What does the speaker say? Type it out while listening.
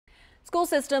School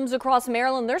systems across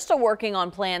Maryland, they're still working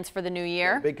on plans for the new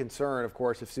year. The big concern, of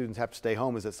course, if students have to stay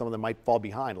home is that some of them might fall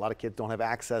behind. A lot of kids don't have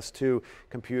access to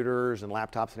computers and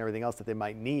laptops and everything else that they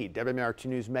might need. WMAR2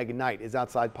 News' Megan Knight is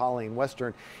outside Pauline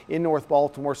Western in North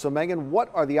Baltimore. So Megan, what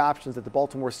are the options that the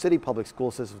Baltimore City Public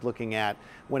School System is looking at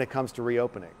when it comes to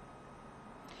reopening?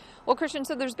 Well, Christian,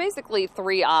 so there's basically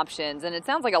three options, and it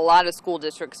sounds like a lot of school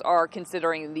districts are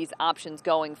considering these options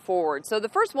going forward. So the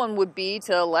first one would be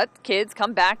to let kids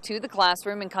come back to the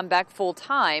classroom and come back full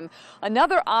time.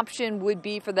 Another option would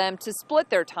be for them to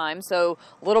split their time, so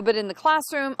a little bit in the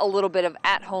classroom, a little bit of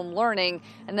at-home learning.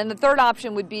 And then the third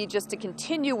option would be just to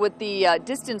continue with the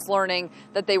distance learning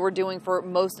that they were doing for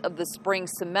most of the spring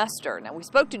semester. Now, we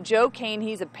spoke to Joe Kane.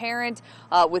 He's a parent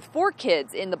with 4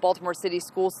 kids in the Baltimore City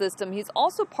school system. He's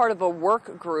also part of a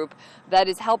work group that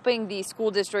is helping the school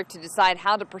district to decide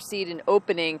how to proceed in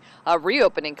reopening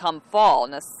come fall.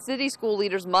 Now, city school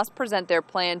leaders must present their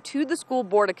plan to the School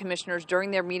Board of Commissioners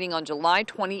during their meeting on July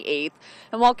 28th.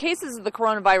 And while cases of the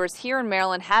coronavirus here in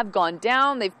Maryland have gone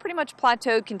down, they've pretty much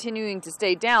plateaued, continuing to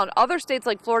stay down. Other states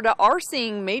like Florida are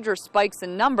seeing major spikes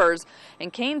in numbers,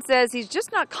 and Kane says he's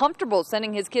just not comfortable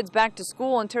sending his kids back to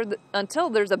school until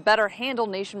there's a better handle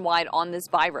nationwide on this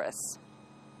virus.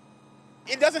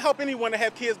 It doesn't help anyone to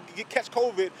have kids catch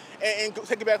COVID and go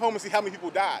take it back home and see how many people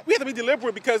died. We have to be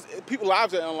deliberate because people's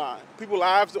lives are on the line. People's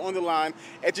lives are on the line.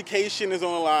 Education is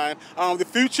on the line. The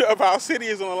future of our city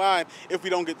is on the line if we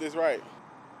don't get this right.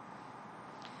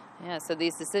 Yeah, so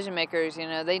these decision makers,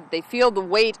 they feel the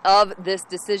weight of this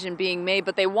decision being made,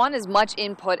 but they want as much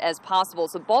input as possible.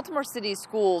 So Baltimore City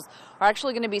schools are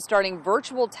actually going to be starting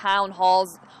virtual town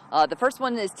halls. The first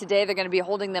one is today. They're going to be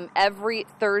holding them every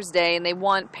Thursday, and they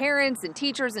want parents and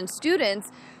teachers and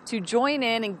students to join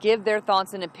in and give their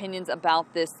thoughts and opinions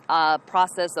about this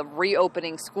process of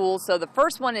reopening schools. So the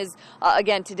first one is,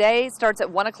 again, today, starts at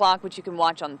 1 o'clock, which you can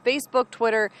watch on Facebook,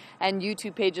 Twitter, and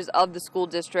YouTube pages of the school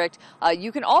district.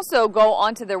 You can also go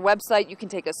onto their website. You can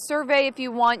take a survey if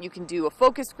you want. You can do a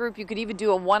focus group. You could even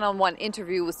do a one-on-one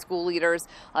interview with school leaders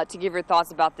to give your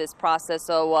thoughts about this process.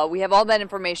 So we have all that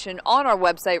information on our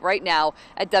website right now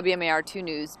at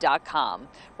WMAR2news.com.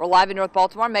 We're live in North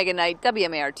Baltimore. Megan Knight,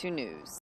 WMAR2 News.